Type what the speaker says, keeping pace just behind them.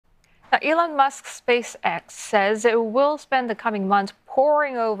Elon Musk's SpaceX says it will spend the coming months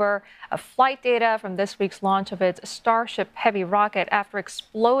poring over flight data from this week's launch of its Starship Heavy rocket after it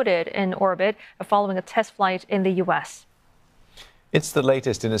exploded in orbit following a test flight in the U.S. It's the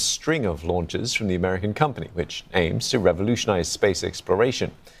latest in a string of launches from the American company, which aims to revolutionize space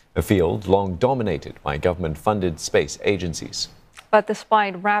exploration, a field long dominated by government-funded space agencies. But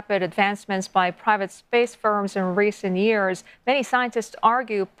despite rapid advancements by private space firms in recent years, many scientists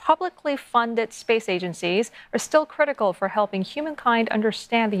argue publicly funded space agencies are still critical for helping humankind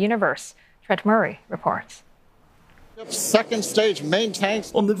understand the universe. Trent reports. Second stage main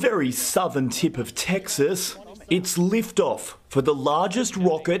tanks. On the very southern tip of Texas, it's liftoff for the largest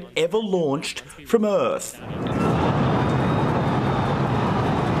rocket ever launched from Earth.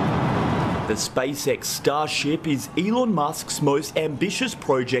 The SpaceX Starship is Elon Musk's most ambitious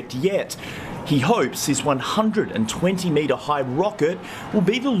project yet. He hopes this 120-metre high rocket will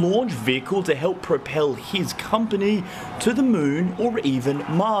be the launch vehicle to help propel his company to the moon or even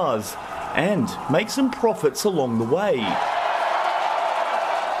Mars, and make some profits along the way.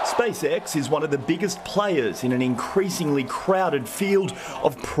 SpaceX is one of the biggest players in an increasingly crowded field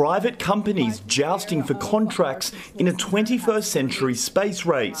of private companies jousting for contracts in a 21st century space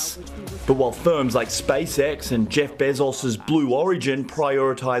race. But while firms like SpaceX and Jeff Bezos's Blue Origin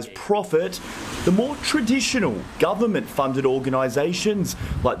prioritise profit, the more traditional government-funded organisations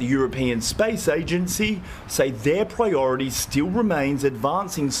like the European Space Agency say their priority still remains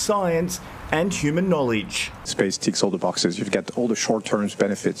advancing science and human knowledge. Space ticks all the boxes. You've got all the short-term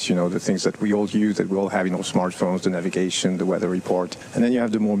benefits, the things that we all use, that we all have in our smartphones, the navigation, the weather report. And then you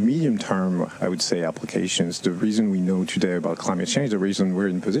have the more medium-term, I would say, applications. The reason we know today about climate change, the reason we're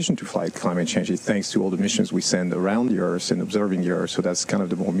in a position to fight climate change is thanks to all the missions we send around the Earth and observing the Earth. So that's kind of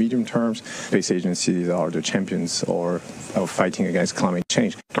the more medium terms. Space agencies are the champions of fighting against climate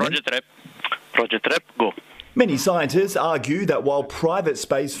change. Project Rep, go. Many scientists argue that while private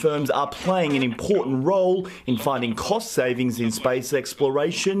space firms are playing an important role in finding cost savings in space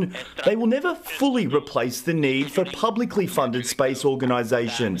exploration, they will never fully replace the need for publicly funded space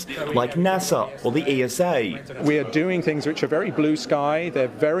organisations like NASA or the ESA. We are doing things which are very blue sky. They're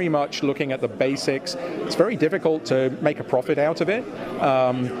very much looking at the basics. It's very difficult to make a profit out of it.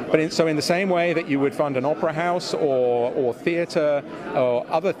 So in the same way that you would fund an opera house or theatre or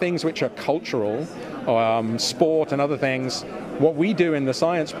other things which are cultural, sport and other things, what we do in the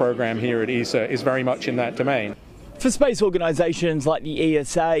science program here at ESA is very much in that domain. For space organisations like the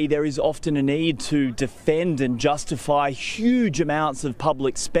ESA, there is often a need to defend and justify huge amounts of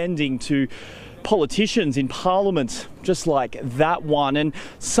public spending to politicians in Parliament, just like that one. And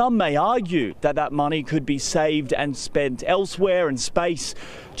some may argue that that money could be saved and spent elsewhere, and space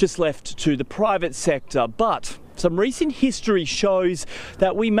just left to the private sector. But some recent history shows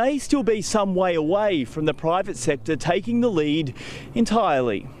that we may still be some way away from the private sector taking the lead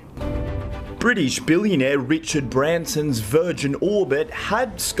entirely. British billionaire Richard Branson's Virgin Orbit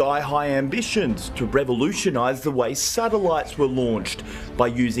had sky-high ambitions to revolutionise the way satellites were launched by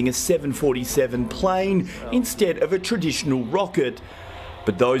using a 747 plane instead of a traditional rocket.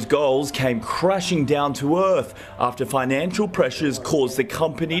 But those goals came crashing down to earth after financial pressures caused the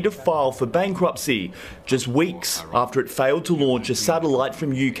company to file for bankruptcy, just weeks after it failed to launch a satellite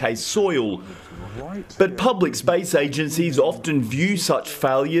from UK soil. But public space agencies often view such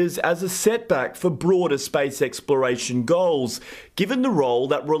failures as a setback for broader space exploration goals, given the role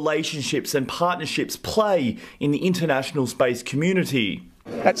that relationships and partnerships play in the international space community.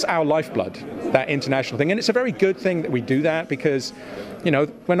 That's our lifeblood, that international thing. And it's a very good thing that we do that because,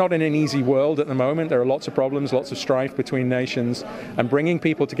 we're not in an easy world at the moment. There are lots of problems, lots of strife between nations, and bringing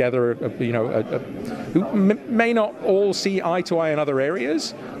people together, who may not all see eye to eye in other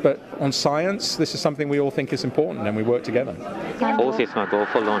areas, but on science, this is something we all think is important, and we work together. All systems go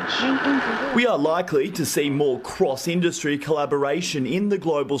for launch. We are likely to see more cross-industry collaboration in the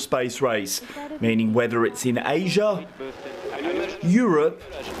global space race, meaning whether it's in Asia, Europe,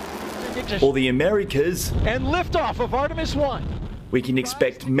 or the Americas. And liftoff of Artemis 1. We can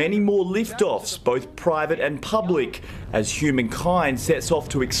expect many more liftoffs, both private and public, as humankind sets off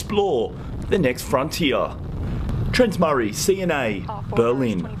to explore the next frontier. Trent Murray, CNA,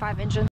 Berlin.